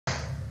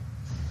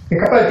a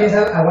couple of things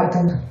I want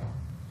to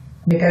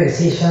make a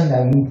decision,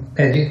 and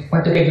I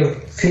want to get your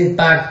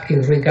feedback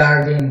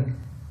regarding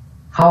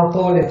how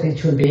tall the tree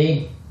should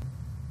be,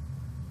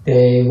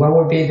 what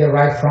would be the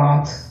right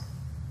front,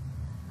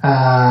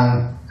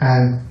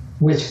 and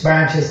which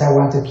branches I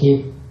want to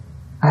keep.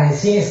 And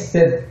since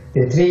the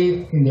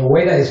tree, in the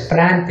way that it's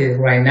planted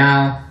right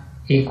now,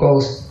 it's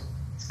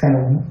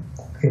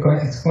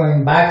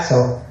going back,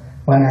 so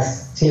when I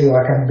see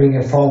I can bring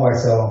it forward.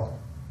 So,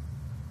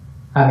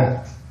 I mean,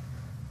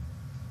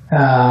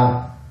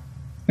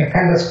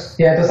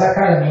 those are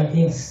kind of the main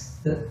things.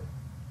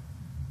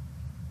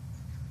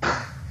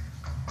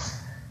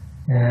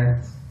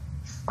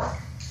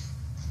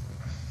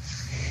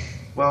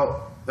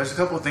 Well, there's a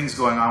couple of things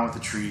going on with the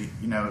tree.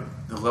 You know,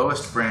 the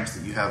lowest branch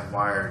that you have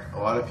wired, a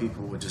lot of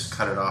people would just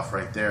cut it off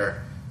right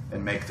there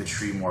and make the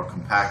tree more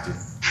compacted.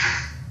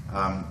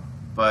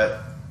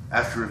 But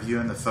after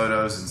reviewing the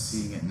photos and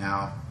seeing it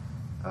now,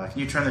 can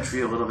you turn the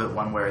tree a little bit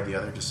one way or the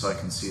other just so I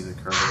can see the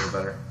curve a little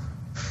better?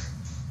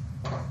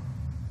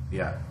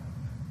 Yeah.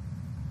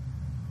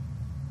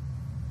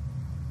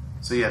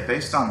 So yeah,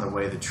 based on the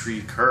way the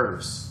tree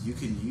curves, you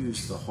can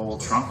use the whole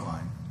trunk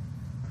line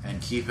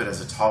and keep it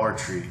as a taller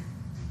tree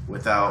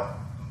without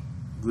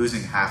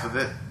losing half of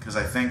it, because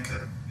I think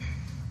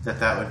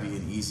that would be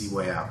an easy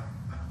way out.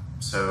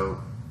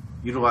 So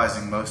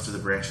utilizing most of the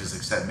branches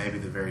except maybe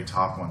the very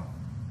top one,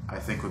 I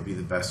think would be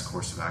the best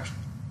course of action.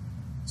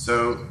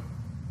 So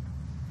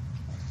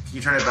can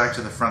you turn it back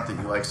to the front that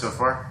you like so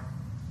far?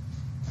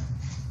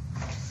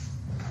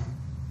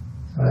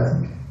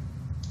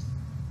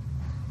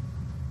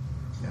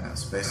 Yeah,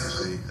 it's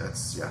basically,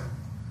 yeah.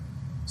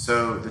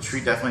 So the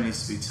tree definitely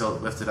needs to be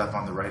lifted up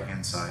on the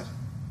right-hand side.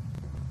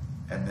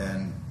 And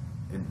then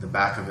in the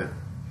back of it,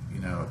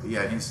 you know,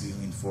 yeah, it needs to be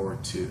leaned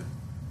forward too.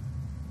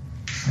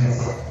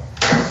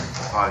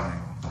 Hogging.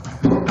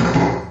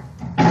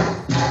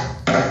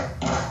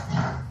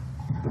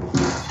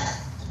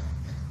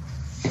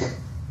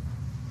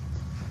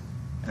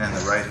 And then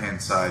the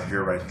right-hand side,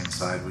 your right-hand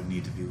side, would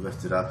need to be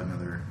lifted up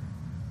another,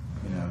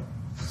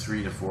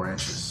 3 to 4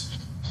 inches.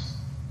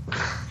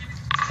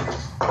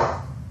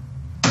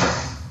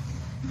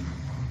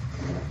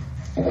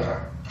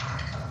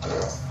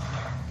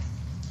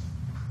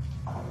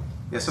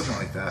 Yeah, something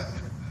like that.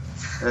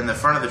 And then the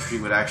front of the tree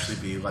would actually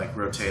be like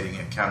rotating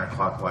it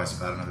counterclockwise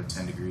about another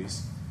 10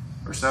 degrees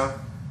or so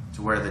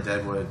to where the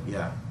deadwood,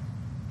 yeah,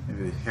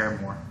 maybe a hair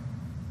more.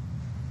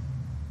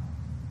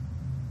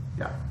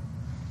 Yeah.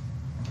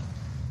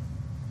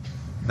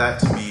 That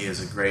to me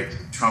is a great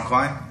trunk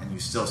line, and you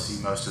still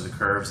see most of the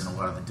curves and a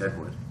lot of the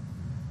deadwood.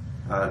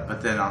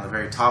 But then on the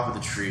very top of the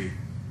tree,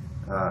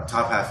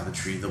 top half of the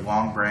tree, the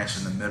long branch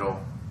in the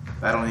middle,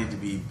 that'll need to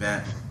be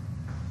bent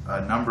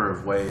a number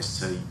of ways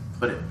to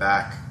put it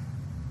back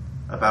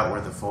about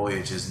where the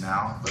foliage is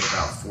now, but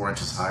about 4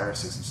 inches higher,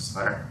 6 inches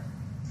higher.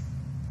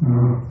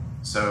 Mm-hmm.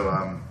 So,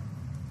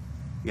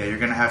 yeah, you're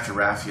going to have to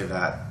raffia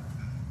that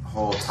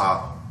whole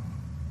top,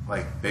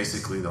 like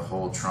basically the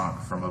whole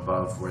trunk from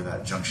above where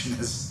that junction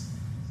is.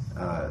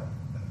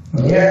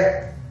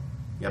 Yeah,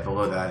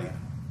 below that even.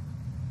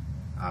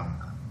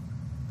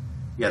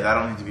 Yeah,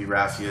 that'll need to be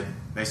raffiaed.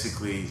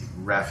 Basically,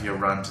 raffia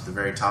run to the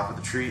very top of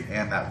the tree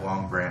and that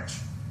long branch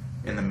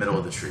in the middle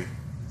of the tree.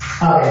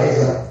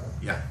 Okay.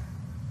 Yeah.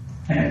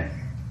 And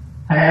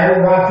I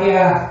will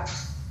raffia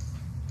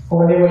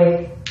all the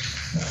way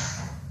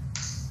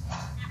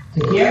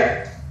to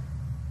here?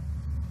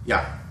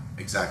 Yeah,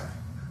 exactly.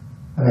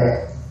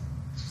 Okay.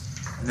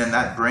 And then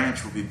that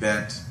branch will be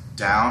bent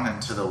down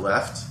and to the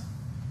left,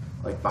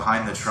 like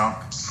behind the trunk,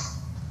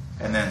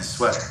 and then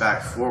swept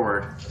back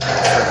forward so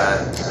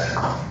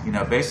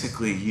that,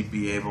 basically you'd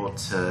be able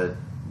to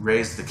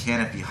raise the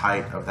canopy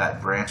height of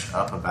that branch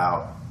up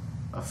about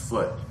a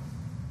foot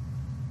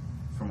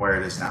from where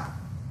it is now.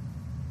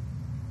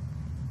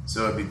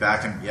 So it'd be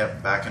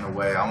backing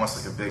away, almost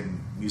like a big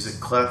music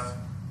clef.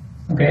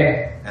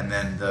 Okay. And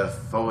then the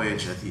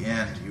foliage at the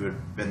end, you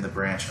would bend the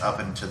branch up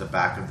into the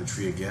back of the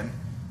tree again,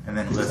 and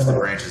then lift the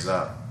branches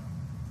up.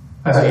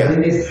 Okay, so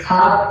then it's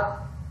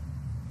up,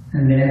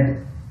 and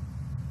then,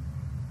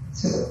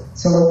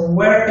 so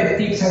where the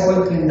tips are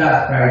going to end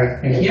up,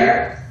 right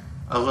here?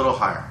 A little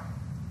higher.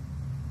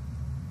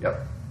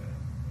 Yep.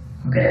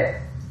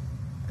 Okay.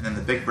 And then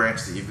the big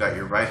branch that you've got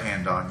your right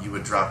hand on, you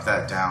would drop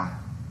that down,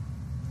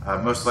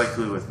 most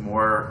likely with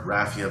more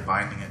raffia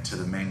binding it to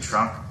the main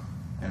trunk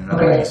and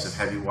another piece of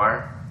heavy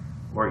wire.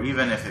 Or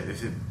even if it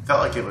felt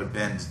like it would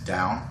bend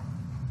down,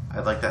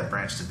 I'd like that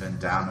branch to bend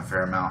down a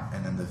fair amount,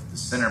 and then the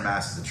center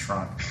mass of the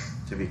trunk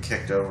to be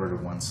kicked over to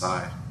one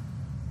side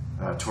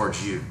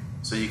towards you.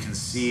 So you can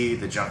see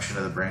the junction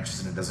of the branches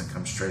and it doesn't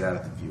come straight out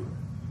of the viewer.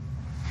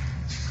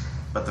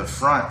 But the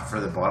front for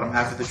the bottom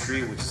half of the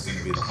tree, which is going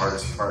to be the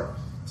hardest part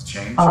to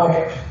change,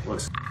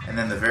 and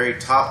then the very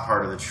top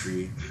part of the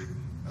tree,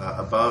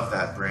 above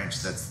that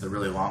branch, that's the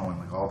really long one,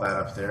 like all that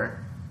up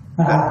there,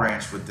 that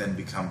branch would then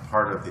become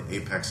part of the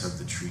apex of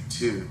the tree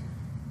too,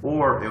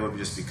 or it would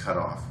just be cut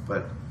off.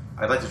 But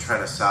I'd like to try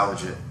to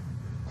salvage it.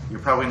 You're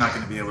probably not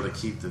going to be able to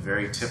keep the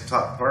very tip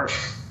top part,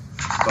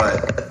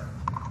 but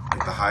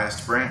like the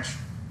highest branch,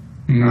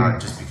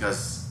 just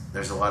because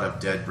there's a lot of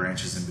dead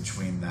branches in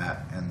between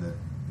that and the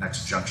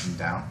next junction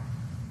down.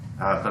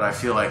 But I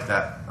feel like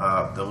that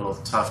the little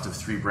tuft of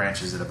 3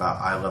 branches at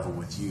about eye level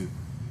with you,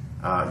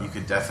 you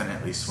could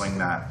definitely swing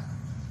that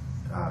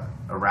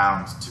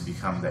around to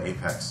become the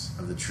apex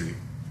of the tree.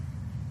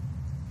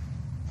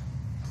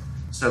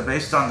 So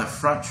based on the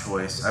front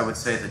choice, I would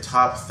say the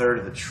top third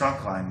of the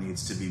trunk line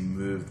needs to be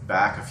moved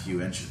back a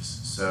few inches.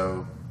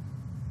 So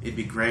it'd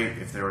be great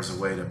if there was a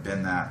way to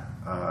bend that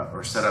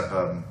or set up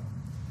a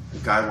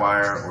guy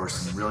wire or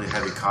some really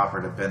heavy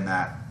copper to bend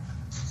that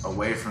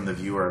away from the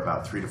viewer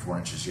about 3 to 4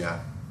 inches, yeah.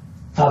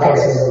 Okay,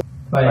 so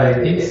by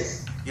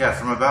this? Yeah,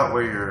 from about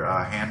where your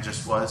hand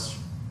just was,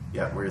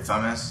 yeah, where your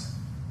thumb is,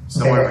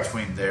 somewhere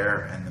between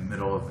there and the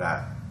middle of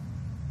that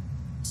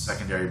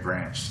secondary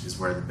branch is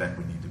where the bend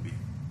would need to be.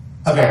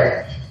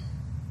 Okay.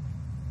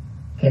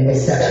 In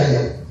this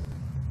section?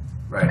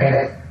 Right.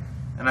 Okay.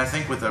 And I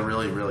think with a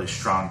really, really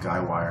strong guy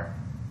wire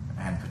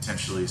and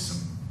potentially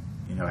some,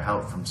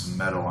 help from some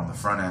metal on the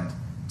front end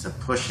to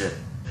push it,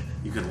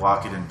 you could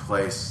lock it in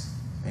place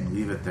and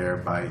leave it there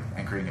by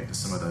anchoring it to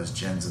some of those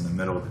gins in the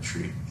middle of the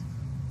tree.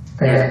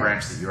 Here's a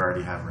branch that you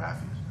already have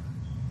raffied.